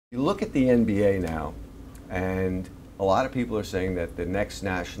You look at the NBA now, and a lot of people are saying that the next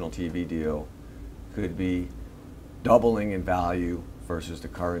national TV deal could be doubling in value versus the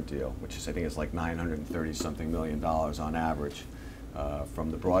current deal, which is, I think, is like $930-something million on average from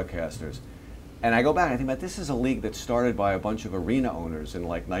the broadcasters. And I go back and I think, this is a league that started by a bunch of arena owners in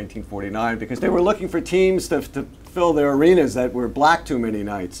like 1949 because they were looking for teams to fill their arenas that were black too many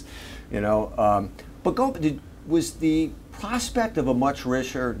nights, you know. Was the prospect of a much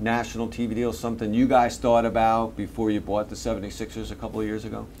richer national TV deal something you guys thought about before you bought the 76ers a couple of years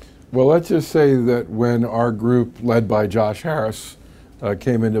ago? Well, let's just say that when our group, led by Josh Harris,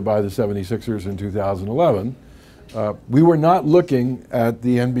 came in to buy the 76ers in 2011, we were not looking at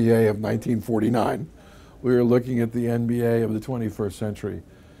the NBA of 1949. We were looking at the NBA of the 21st century.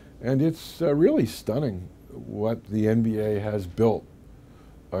 And it's really stunning what the NBA has built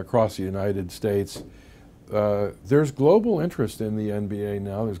across the United States. There's global interest in the NBA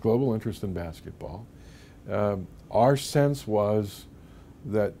now. There's global interest in basketball. Our sense was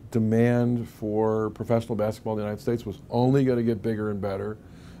that demand for professional basketball in the United States was only going to get bigger and better.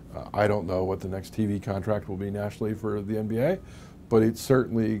 I don't know what the next TV contract will be nationally for the NBA, but it's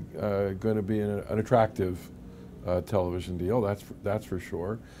certainly going to be an attractive television deal, that's for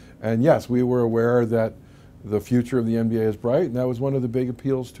sure. And yes, we were aware that the future of the NBA is bright, and that was one of the big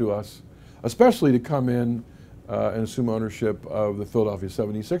appeals to us, especially to come in and assume ownership of the Philadelphia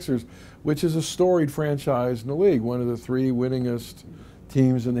 76ers, which is a storied franchise in the league, one of the three winningest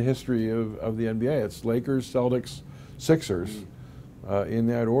teams in the history of the NBA. It's Lakers, Celtics, Sixers in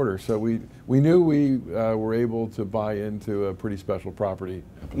that order. So we knew we were able to buy into a pretty special property.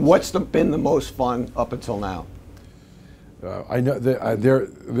 What's been the most fun up until now? I know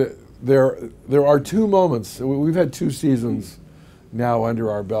that there are two moments. We've had 2 seasons now under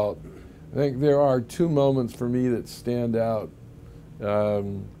our belt. I think there are 2 moments for me that stand out.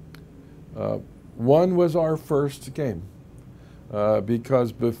 One was our first game,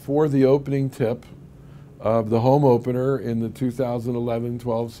 because before the opening tip of the home opener in the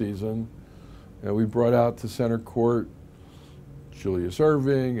 2011-12 season, we brought out to center court Julius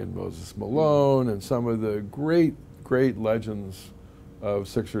Erving and Moses Malone and some of the great legends of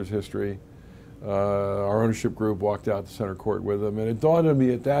Sixers history. Our ownership group walked out to center court with them, and it dawned on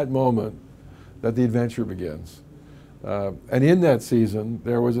me at that moment that the adventure begins. And in that season,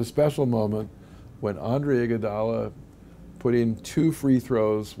 there was a special moment when Andre Iguodala put in 2 free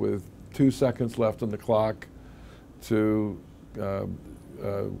throws with 2 seconds left on the clock to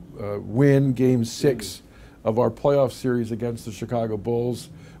win Game 6 of our playoff series against the Chicago Bulls,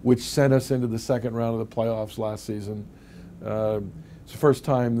 which sent us into the second round of the playoffs last season. It's the first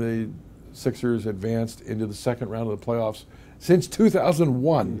time the Sixers advanced into the second round of the playoffs since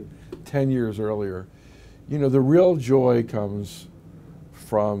 2001, 10 years earlier. You know, the real joy comes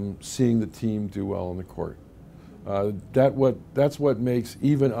from seeing the team do well on the court. That's what makes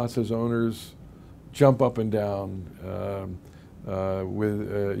even us as owners jump up and down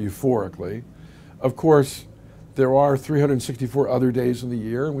euphorically. Of course, there are 364 other days in the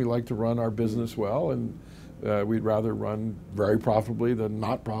year, and we like to run our business well, and we'd rather run very profitably than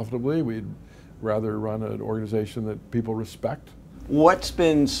not profitably. We'd rather run an organization that people respect. What's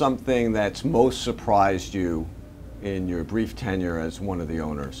been something that's most surprised you in your brief tenure as one of the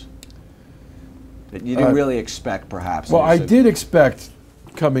owners that you didn't really expect, perhaps? Well, I did expect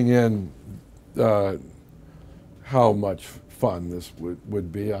coming in how much fun this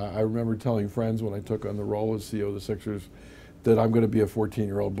would be. I remember telling friends when I took on the role as CEO of the Sixers that I'm going to be a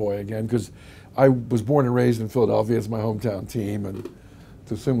 14-year-old boy again, because I was born and raised in Philadelphia. It's my hometown team, and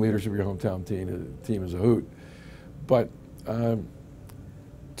to assume leadership of your hometown team is a hoot. But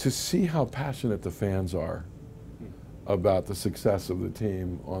to see how passionate the fans are about the success of the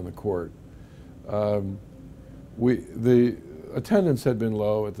team on the court. The attendance had been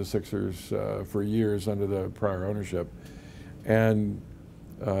low at the Sixers for years under the prior ownership, and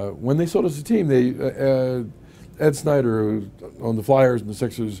when they sold us the team, Ed Snyder, who owned the Flyers and the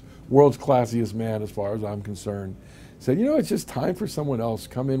Sixers, world's classiest man as far as I'm concerned, said, you know, it's just time for someone else.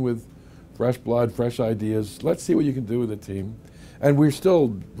 Come in with fresh blood, fresh ideas. Let's see what you can do with the team. And we're still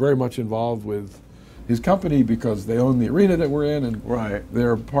very much involved with his company because they own the arena that we're in, and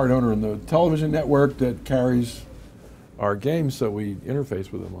they're a part owner in the television network that carries our games, so we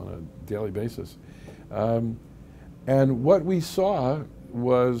interface with them on a daily basis. And what we saw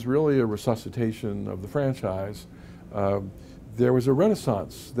was really a resuscitation of the franchise. There was a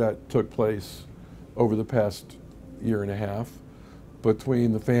renaissance that took place over the past year and a half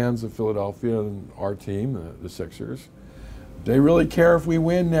between the fans of Philadelphia and our team, the Sixers. They really care if we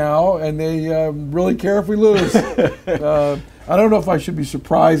win now, and they really care if we lose. I I don't know if I should be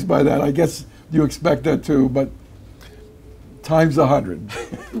surprised by that. I guess you expect that too, but times 100.